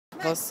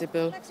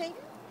possible. Maxie.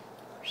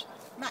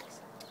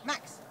 Max.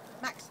 Max.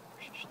 Max.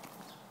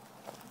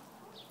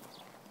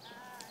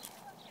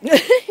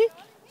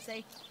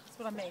 See? That's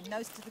what I mean.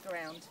 Nose to the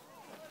ground.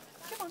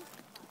 Come on.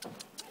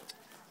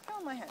 Come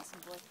on, my handsome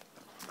boy.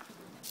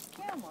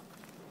 Come on.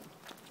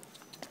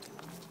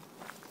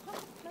 Come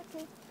on,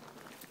 Maxie.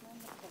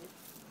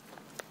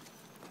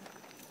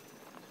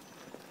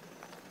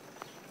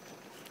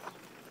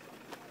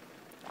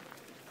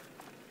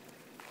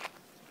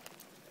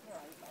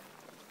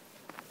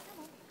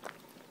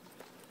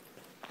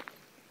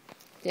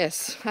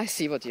 Yes, I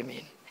see what you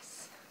mean.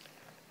 Yes.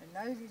 The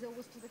nose is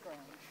always to the ground.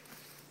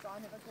 Sign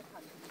of a good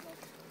hunting dog.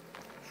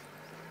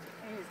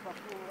 Here's my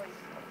boy.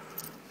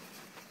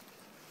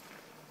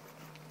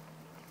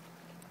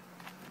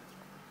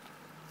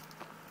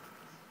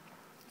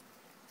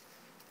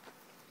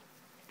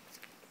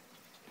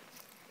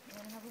 You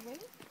want to have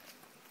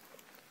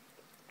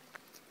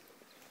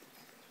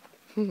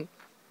a wee?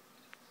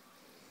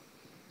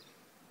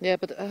 Yeah,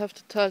 but I have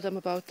to tell them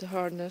about the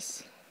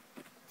harness.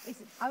 It's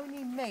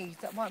only me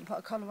that won't put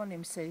a collar on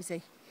him,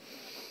 Susie.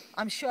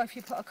 I'm sure if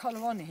you put a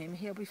collar on him,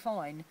 he'll be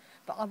fine.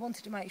 But I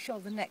wanted to make sure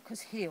the neck was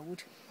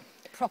healed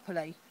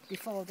properly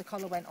before the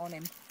collar went on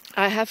him.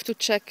 I have to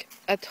check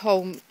at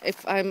home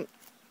if I'm...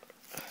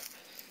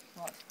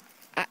 What?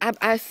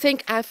 I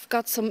think I've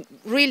got some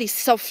really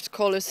soft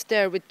collars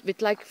there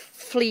with like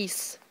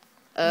fleece.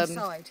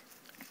 Inside?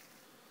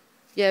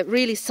 Yeah,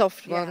 really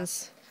soft Yeah.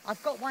 ones.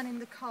 I've got one in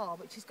the car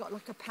which has got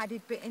like a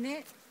padded bit in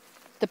it.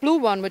 The blue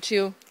one with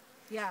you?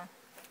 Yeah.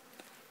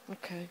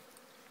 Okay.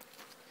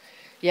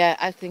 Yeah,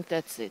 I think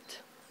that's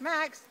it.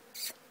 Max!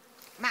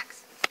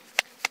 Max!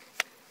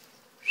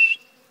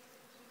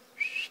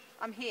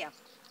 I'm here.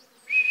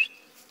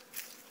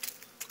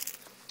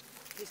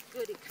 It's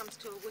good, it comes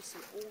to a whistle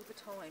all the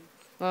time.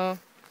 Oh,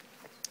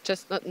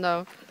 just not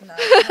now. No,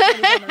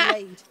 I've never been on a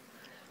lead.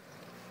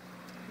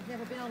 You've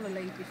never been on a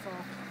lead before.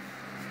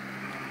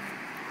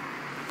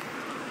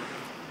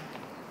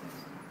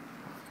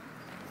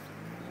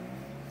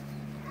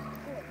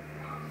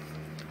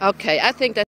 Okay, I think that